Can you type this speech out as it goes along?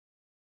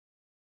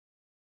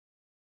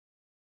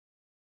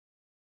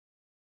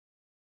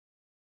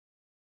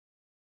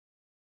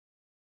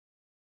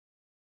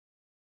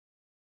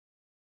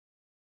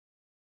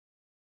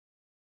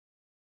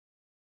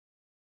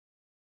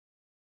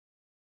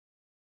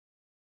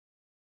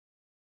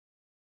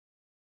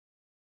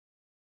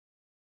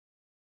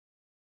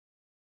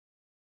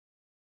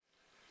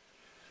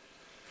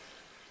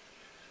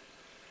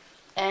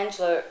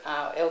Angela,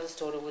 our eldest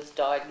daughter, was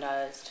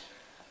diagnosed,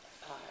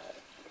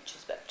 which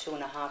is about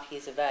 2.5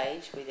 years of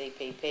age, with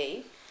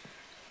EPP.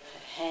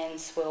 Her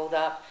hands swelled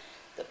up,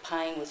 the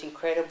pain was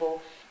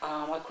incredible.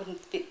 I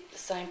couldn't fit the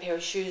same pair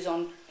of shoes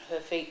on her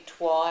feet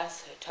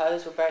twice, her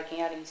toes were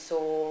breaking out in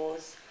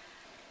sores.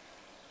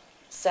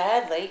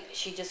 Sadly,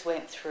 she just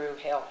went through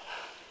hell.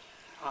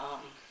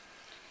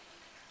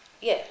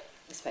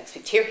 This makes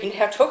me teary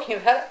now talking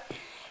about it.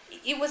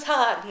 It was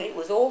hard and it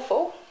was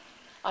awful.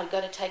 I'd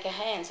go to take her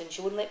hands and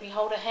she wouldn't let me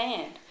hold her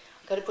hand.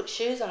 I'd go to put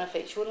shoes on her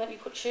feet, she wouldn't let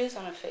me put shoes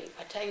on her feet.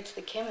 I'd take her to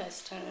the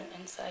chemist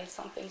and say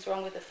something's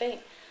wrong with her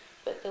feet,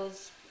 but there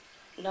was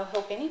no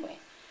help anywhere.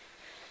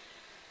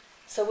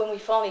 So when we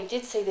finally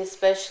did see this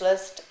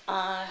specialist,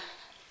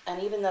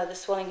 and even though the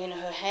swelling in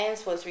her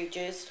hands was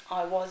reduced,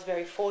 I was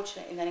very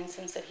fortunate in that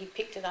instance that he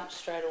picked it up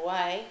straight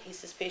away, his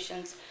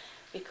suspicions,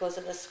 because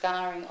of the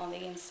scarring on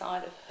the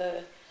inside of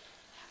her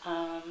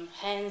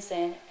hands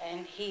then,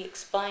 and he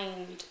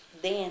explained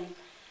then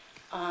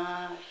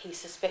he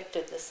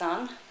suspected the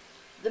son.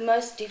 The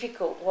most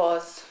difficult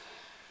was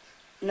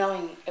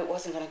knowing it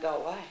wasn't going to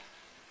go away,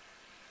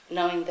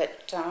 knowing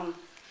that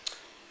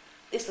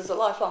this was a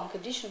lifelong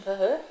condition for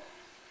her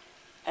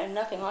and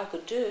nothing I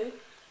could do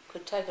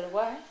could take it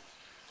away.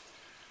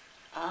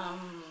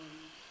 And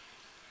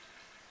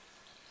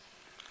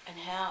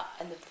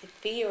the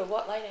fear of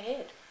what lay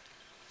ahead.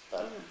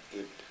 But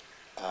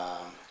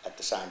at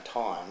the same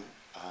time,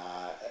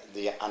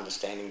 the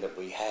understanding that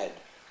we had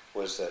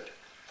was that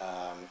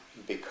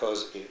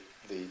because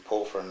the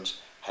porphyrins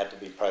had to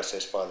be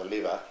processed by the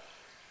liver,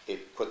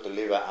 it put the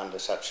liver under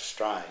such a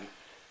strain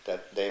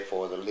that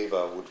therefore the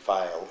liver would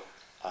fail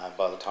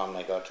by the time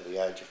they got to the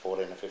age of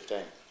 14 or 15.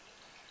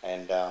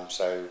 And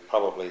so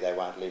probably they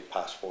won't live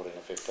past 14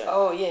 or 15.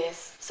 Oh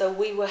yes, so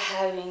we were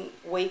having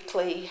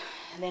weekly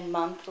and then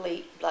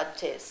monthly blood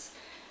tests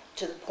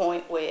to the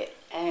point where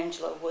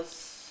Angela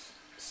was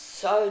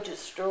so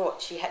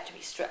distraught she had to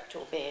be strapped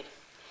to a bed.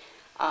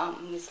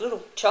 This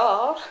little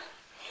child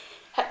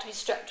had to be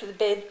strapped to the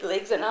bed,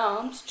 legs and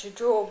arms, to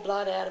draw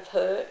blood out of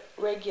her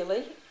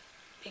regularly,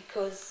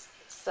 because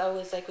so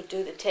as they could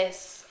do the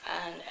tests.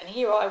 And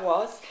here I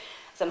was,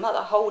 as a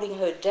mother, holding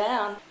her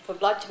down for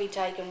blood to be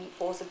taken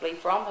forcibly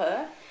from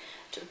her,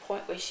 to the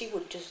point where she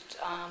would just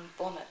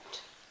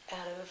vomit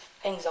out of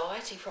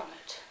anxiety from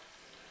it.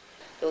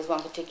 There was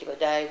one particular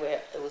day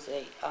where there was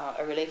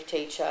a relief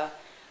teacher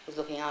was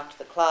looking after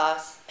the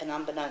class, and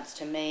unbeknownst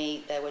to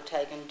me, they were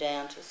taken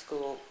down to the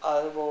school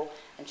oval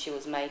and she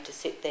was made to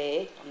sit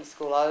there on the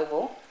school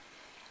oval.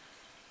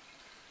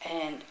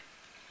 And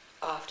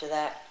after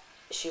that,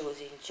 she was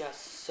in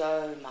just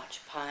so much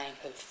pain.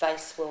 Her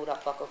face swelled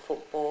up like a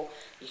football.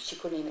 She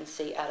couldn't even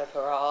see out of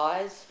her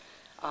eyes.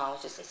 It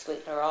was just a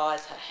slit in her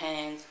eyes, her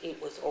hands.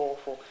 It was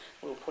awful.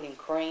 We were putting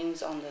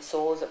creams on the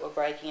sores that were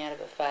breaking out of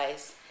her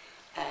face,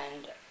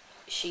 and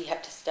she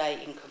had to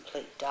stay in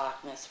complete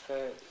darkness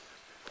for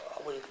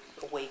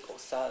a week or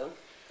so,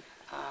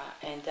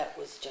 and that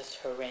was just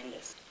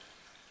horrendous.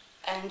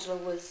 Angela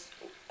was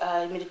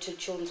admitted to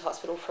Children's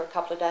Hospital for a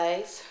couple of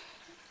days,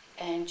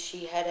 and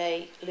she had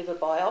a liver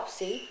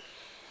biopsy.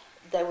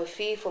 They were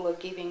fearful of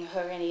giving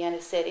her any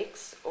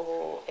anaesthetics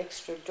or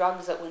extra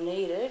drugs that were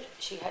needed.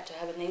 She had to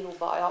have a needle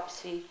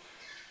biopsy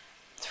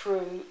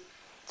through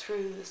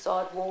the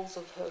side walls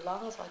of her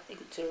lungs, I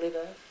think, to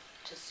liver,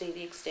 to see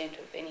the extent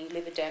of any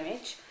liver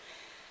damage.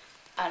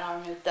 And I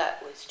remember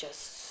that was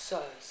just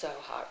so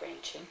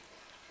heart-wrenching.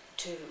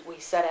 We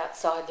sat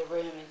outside the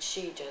room and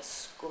she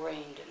just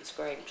screamed and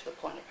screamed to the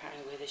point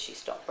apparently whether she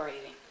stopped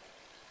breathing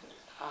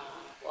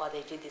while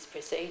they did this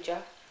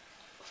procedure.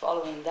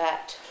 Following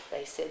that,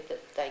 they said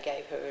that they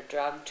gave her a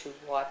drug to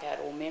wipe out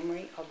all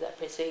memory of that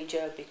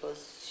procedure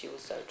because she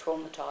was so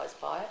traumatised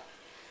by it.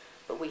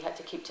 But we had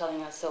to keep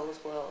telling ourselves,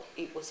 well,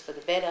 it was for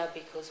the better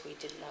because we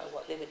didn't know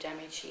what liver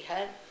damage she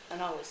had.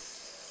 And I was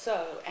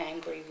so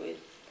angry with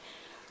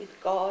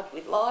God,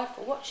 with life,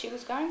 for what she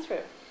was going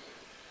through.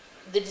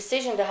 The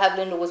decision to have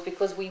Linda was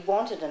because we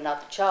wanted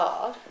another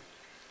child,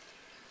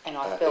 and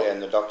I felt... Yeah, and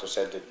the doctor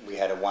said that we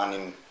had a 1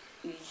 in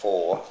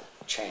 4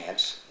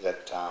 chance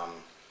that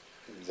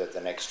that the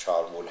next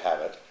child would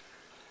have it.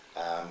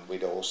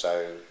 We'd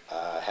also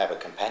have a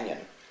companion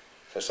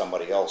for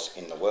somebody else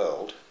in the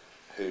world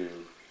who,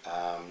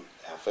 our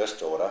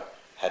first daughter,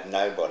 had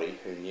nobody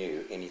who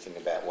knew anything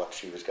about what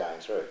she was going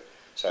through.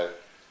 So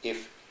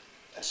if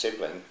a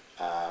sibling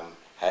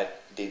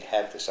did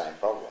have the same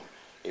problem,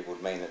 it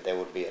would mean that there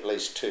would be at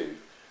least 2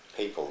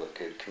 people that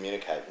could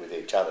communicate with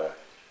each other,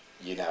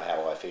 you know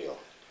how I feel,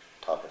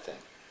 type of thing.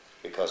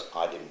 Because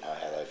I didn't know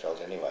how they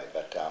felt anyway.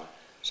 But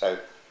so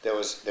there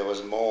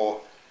was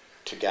more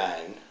to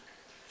gain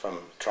from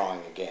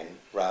trying again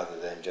rather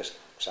than just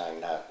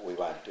saying no, we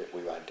won't do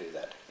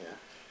that. You know.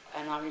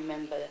 And I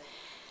remember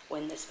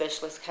when the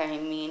specialist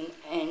came in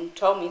and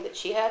told me that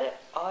she had it,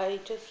 I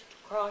just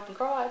cried and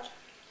cried,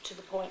 to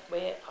the point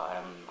where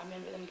I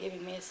remember them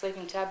giving me a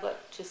sleeping tablet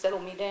to settle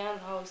me down.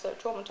 I was so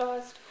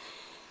traumatised.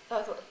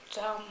 I thought,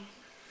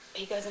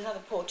 here goes another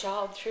poor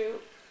child through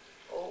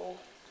all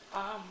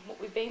what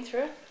we've been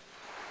through.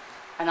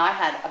 And I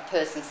had a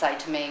person say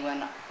to me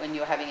when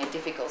you're having a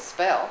difficult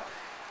spell,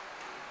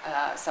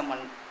 someone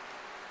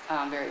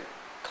very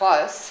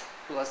close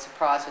who was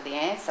surprised with the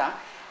answer,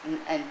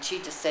 and she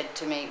just said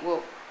to me,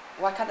 well,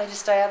 why can't they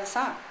just stay out of the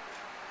sun?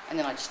 And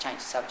then I just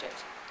changed the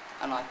subject.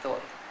 And I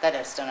thought, they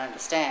just don't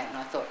understand. And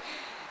I thought,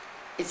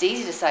 it's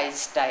easy to say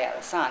stay out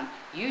of the sun.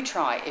 You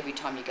try every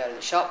time you go to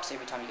the shops,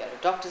 every time you go to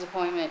a doctor's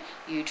appointment,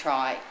 you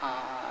try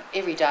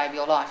every day of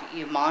your life.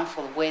 You're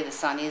mindful of where the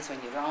sun is when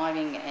you're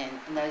driving, and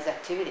those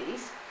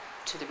activities,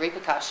 to the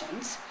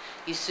repercussions,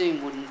 you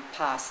soon wouldn't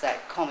pass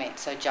that comment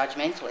so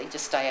judgmentally,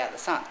 just stay out of the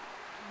sun.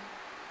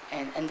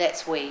 And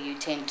that's where you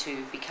tend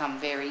to become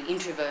very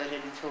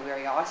introverted and feel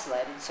very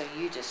isolated, so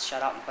you just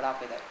shut up and put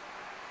up with it.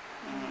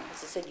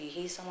 As I said, you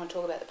hear someone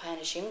talk about the pain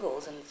of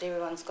shingles, and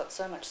everyone's got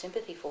so much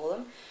sympathy for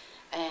them,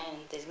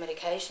 and there's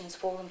medications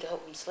for them to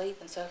help them sleep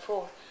and so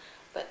forth.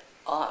 But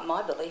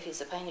my belief is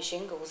the pain of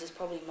shingles is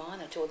probably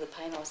minor to all the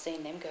pain I've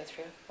seen them go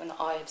through. When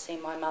I have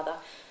seen my mother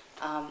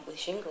with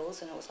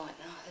shingles, and it was like,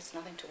 no, that's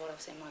nothing to what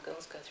I've seen my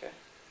girls go through.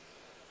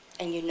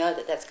 And you know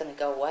that that's going to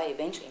go away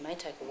eventually. It may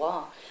take a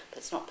while, but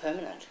it's not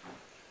permanent.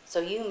 So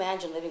you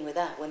imagine living with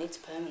that when it's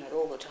permanent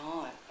all the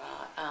time,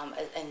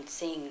 and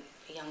seeing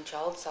a young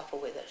child suffer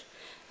with it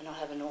and not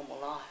have a normal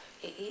life.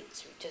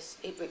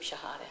 It rips your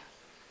heart out.